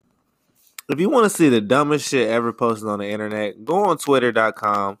If you want to see the dumbest shit ever posted on the internet, go on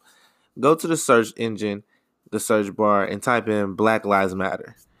twitter.com, go to the search engine, the search bar, and type in Black Lives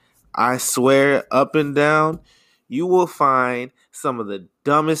Matter. I swear, up and down, you will find some of the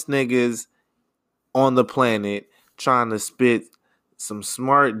dumbest niggas on the planet trying to spit some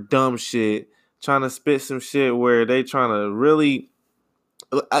smart, dumb shit, trying to spit some shit where they trying to really,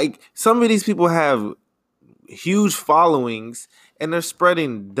 like, some of these people have huge followings and they're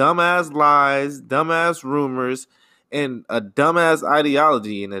spreading dumbass lies, dumbass rumors, and a dumbass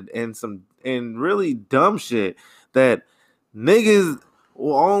ideology and really dumb shit that niggas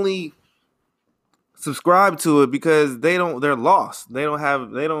will only subscribe to it because they're lost. They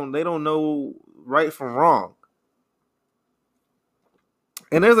don't know right from wrong.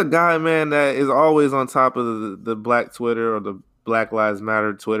 And there's a guy, man, that is always on top of the Black Twitter or the Black Lives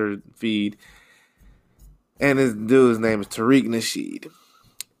Matter Twitter feed. And his dude's name is Tariq Nasheed.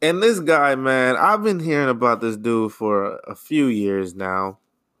 And this guy, man, I've been hearing about this dude for a few years now.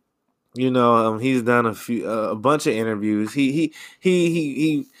 He's done a bunch of interviews. He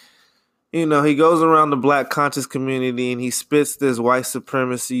he goes around the Black conscious community and he spits this white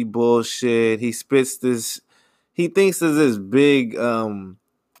supremacy bullshit. He spits this. He thinks there's this big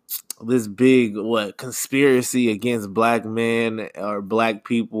conspiracy against black men or black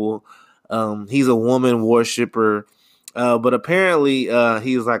people. He's a woman worshiper, but apparently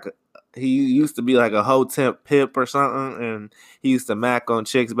he used to be like a Hotep pip or something, and he used to mac on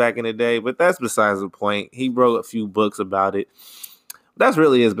chicks back in the day. But that's besides the point. He wrote a few books about it. That's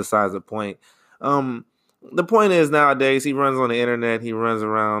really is besides the point. The point is nowadays he runs on the internet. He runs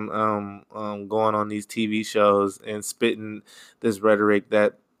around going on these TV shows and spitting this rhetoric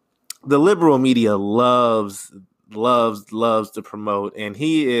that the liberal media loves to promote, and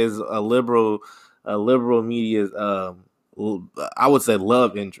he is a liberal media's I would say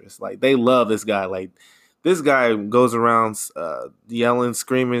love interest. Like, they love this guy. Like, this guy goes around yelling,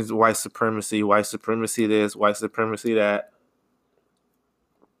 screaming white supremacy this, white supremacy that.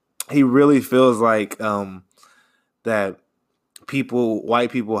 He really feels like that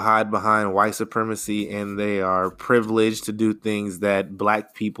white people hide behind white supremacy, and they are privileged to do things that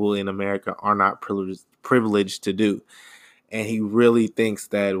black people in America are not privileged to do. And he really thinks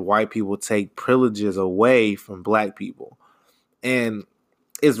that white people take privileges away from black people. And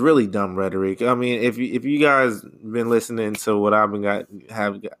it's really dumb rhetoric. I mean, if you guys been listening to what I've been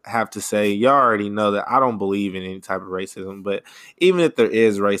have to say, y'all already know that I don't believe in any type of racism. But even if there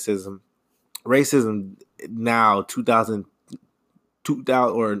is racism now,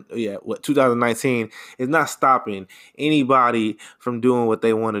 2019 is not stopping anybody from doing what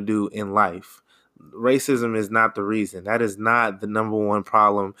they want to do in life. Racism is not the reason. That is not the number one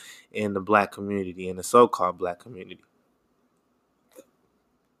problem in the black community, in the so-called black community.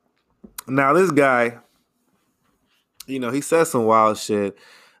 Now, this guy, he says some wild shit.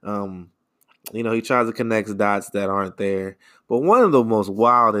 He tries to connect dots that aren't there. But one of the most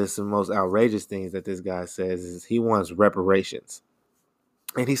wildest and most outrageous things that this guy says is he wants reparations.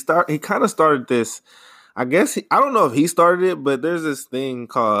 And he kind of started this, I guess, I don't know if he started it, but there's this thing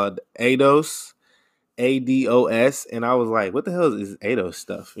called ADOS, ADOS. And I was like, what the hell is ADOS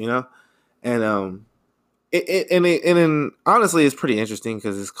stuff, And honestly, it's pretty interesting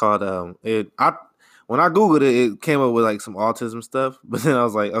because it's called when I Googled it, it came up with like some autism stuff. But then I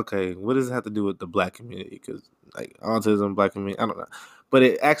was like, okay, what does it have to do with the black community? Because like autism, black community, I don't know. But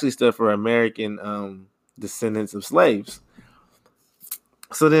it actually stood for American descendants of slaves.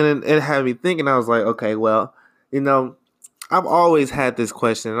 So then it had me thinking. I was like, okay, well, I've always had this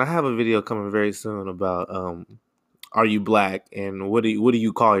question, and I have a video coming very soon about are you black, and what do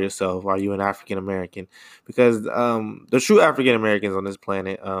you call yourself? Are you an African American? Because the true African Americans on this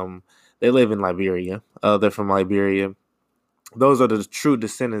planet, they live in Liberia. They're from Liberia. Those are the true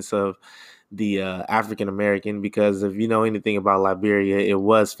descendants of the African American. Because if you know anything about Liberia, it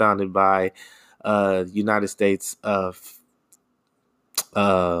was founded by United States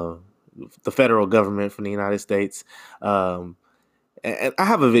the federal government from the United States. And I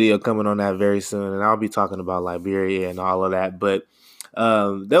have a video coming on that very soon, and I'll be talking about Liberia and all of that. But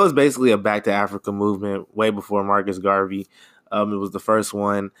that was basically a Back to Africa movement way before Marcus Garvey. It was the first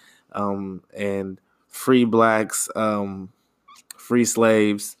one. And free blacks, free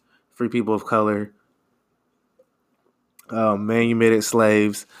slaves, free people of color, manumitted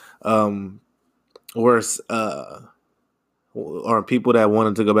slaves, or people that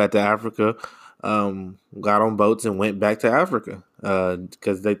wanted to go back to Africa, got on boats and went back to Africa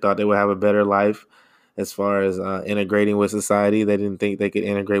because they thought they would have a better life as far as integrating with society. They didn't think they could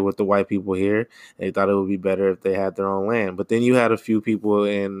integrate with the white people here. They thought it would be better if they had their own land. But then you had a few people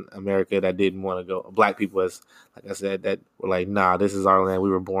in America that didn't want to go. Black people, as like I said, that were like, nah, this is our land. We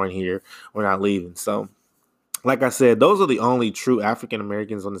were born here. We're not leaving. So, like I said, those are the only true African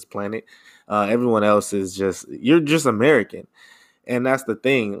Americans on this planet. Everyone else is you're just American, and that's the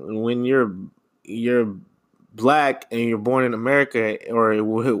thing. When you're black and you're born in America, or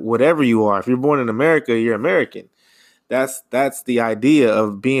whatever you are, if you're born in America, you're American. That's the idea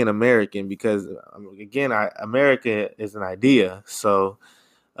of being American, because again, America is an idea. So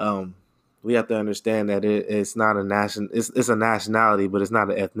um, we have to understand that it's not a nation. It's a nationality, but it's not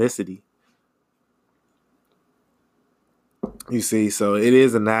an ethnicity. You see, so it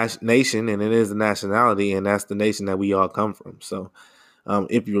is a nation, and it is a nationality, and that's the nation that we all come from. So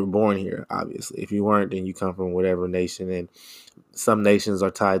if you were born here, obviously, if you weren't, then you come from whatever nation. And some nations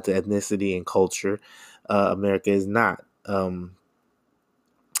are tied to ethnicity and culture. America is not.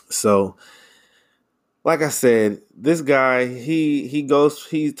 So, like I said, this guy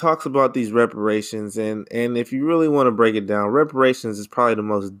he talks about these reparations, and if you really want to break it down, reparations is probably the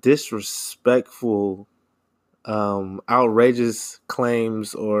most disrespectful, outrageous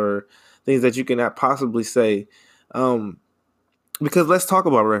claims or things that you cannot possibly say. Because let's talk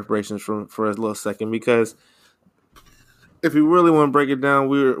about reparations for a little second, because if you really want to break it down,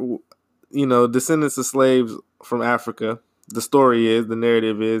 we're, descendants of slaves from Africa. The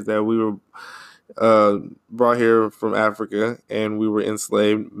narrative is that we were brought here from Africa, and we were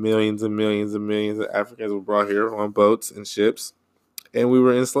enslaved. Millions and millions and millions of Africans were brought here on boats and ships, and we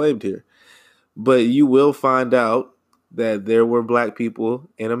were enslaved here. But you will find out that there were black people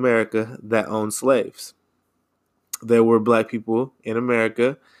in America that owned slaves. There were black people in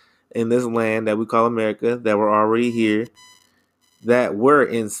America, in this land that we call America, that were already here, that were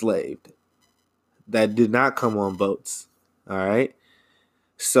enslaved, that did not come on boats. All right.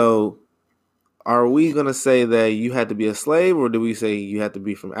 So are we going to say that you had to be a slave, or do we say you had to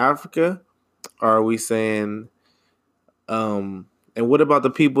be from Africa? Or are we saying, and what about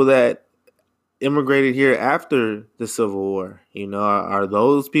the people that immigrated here after the Civil War? Are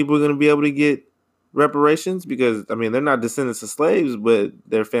those people going to be able to get reparations? Because, I mean, they're not descendants of slaves, but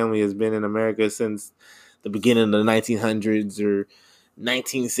their family has been in America since the beginning of the 1900s or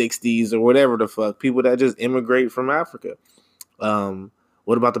 1960s or whatever the fuck. People that just immigrate from Africa.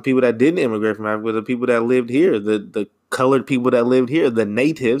 What about the people that didn't immigrate from Africa? The people that lived here, the colored people that lived here, the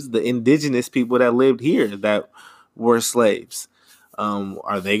natives, the indigenous people that lived here that were slaves.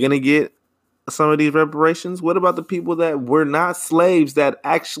 Are they going to get some of these reparations? What about the people that were not slaves, that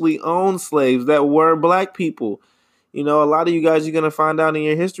actually owned slaves, that were black people? A lot of you guys, you're going to find out in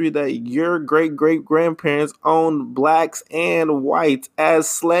your history that your great great grandparents owned blacks and whites as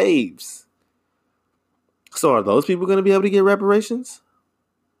slaves. So are those people going to be able to get reparations?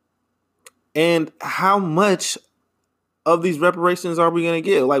 And how much of these reparations are we going to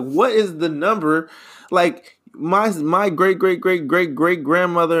get? Like, what is the number? Like, my great great great great great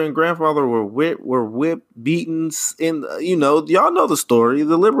grandmother and grandfather were whipped, beaten, and y'all know the story.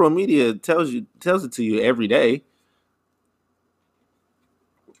 The liberal media tells it to you every day.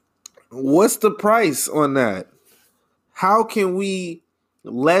 What's the price on that? How can we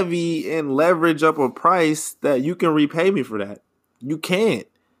levy and leverage up a price that you can repay me for that? You can't.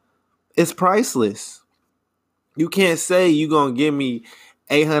 It's priceless. You can't say you're gonna give me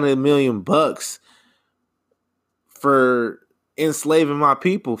 $800 million for enslaving my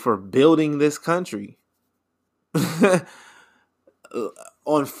people, for building this country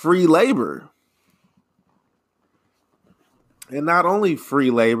on free labor. And not only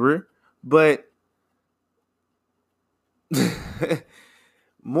free labor, but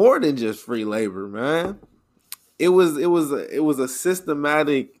more than just free labor, man. It was a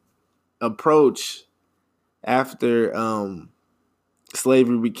systematic approach after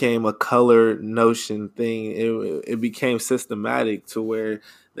slavery became a color notion thing. It became systematic to where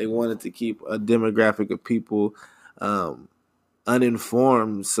they wanted to keep a demographic of people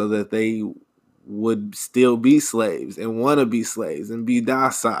uninformed so that they would still be slaves and want to be slaves and be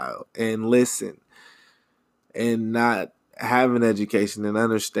docile and listen and not have an education and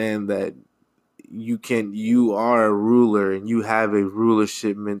understand that you are a ruler and you have a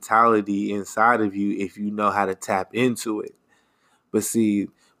rulership mentality inside of you if you know how to tap into it. But see,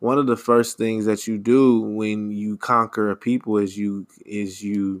 one of the first things that you do when you conquer a people is you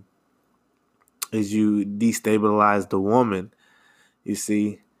destabilize the woman. You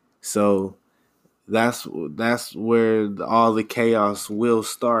see, so that's where all the chaos will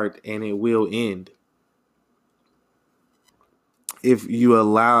start and it will end. if you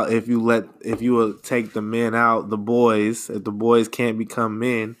will take the men out, the boys, if the boys can't become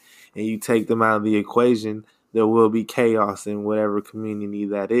men and you take them out of the equation, there will be chaos in whatever community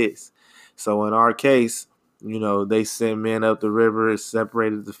that is. So in our case, they sent men up the river,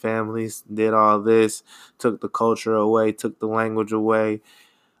 separated the families, did all this, took the culture away, took the language away,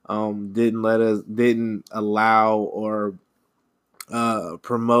 didn't allow or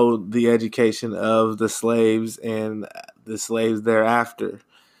promote the education of the slaves and the slaves thereafter.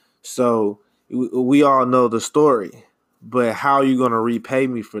 So we all know the story, but how are you going to repay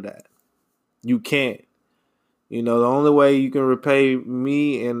me for that? You can't. The only way you can repay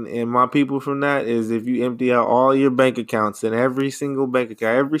me and my people from that is if you empty out all your bank accounts, and every single bank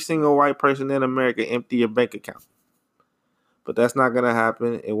account, every single white person in America, empty your bank account. But that's not going to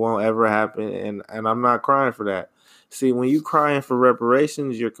happen. It won't ever happen, and I'm not crying for that. See, when you crying for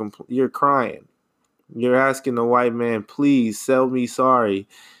reparations, you're crying. You're asking the white man, please sell me sorry.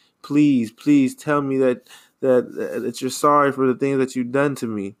 Please tell me that you're sorry for the things that you've done to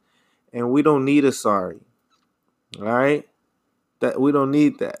me. And we don't need a sorry. All right? That we don't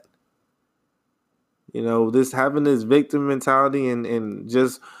need that. This having this victim mentality and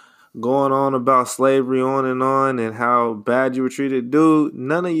just going on about slavery on and how bad you were treated. Dude,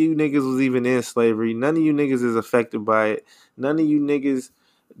 none of you niggas was even in slavery. None of you niggas is affected by it. None of you niggas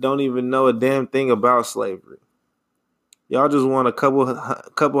don't even know a damn thing about slavery. Y'all just want a couple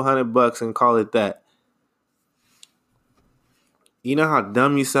 $100 and call it that. You know how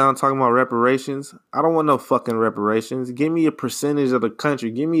dumb you sound talking about reparations? I don't want no fucking reparations. Give me a percentage of the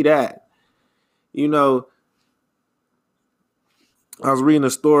country. Give me that. I was reading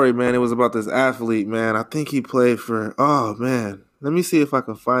a story, man. It was about this athlete, man. I think he played for, oh, man. Let me see if I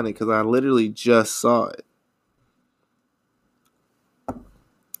can find it because I literally just saw it.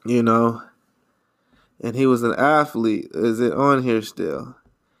 And he was an athlete. Is it on here still?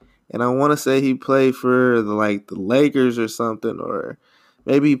 And I want to say he played for the Lakers or something, or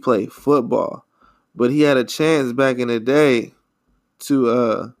maybe he played football. But he had a chance back in the day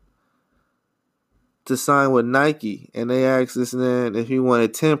to sign with Nike, and they asked this man if he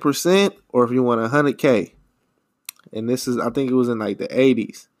wanted 10% or if he wanted 100K. And I think it was in the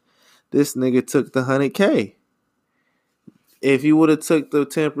 80s. This nigga took the 100K. If he would have took the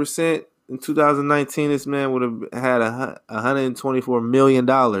 10% in 2019, this man would have had $124 million.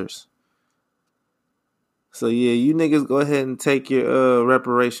 So yeah, you niggas go ahead and take your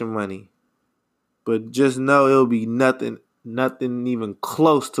reparation money. But just know it'll be nothing even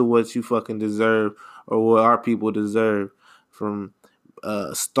close to what you fucking deserve or what our people deserve from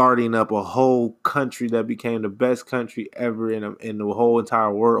starting up a whole country that became the best country ever in the whole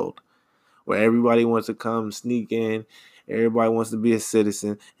entire world, where everybody wants to come sneak in, everybody wants to be a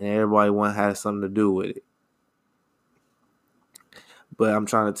citizen, and everybody wants to have something to do with it. But I'm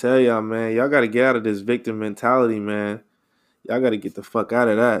trying to tell y'all, man, y'all got to get out of this victim mentality, man. Y'all got to get the fuck out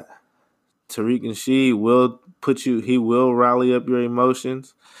of that. Tariq Nasheed he will rally up your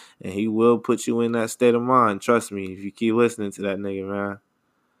emotions, and he will put you in that state of mind. Trust me, if you keep listening to that nigga, man.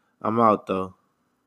 I'm out, though.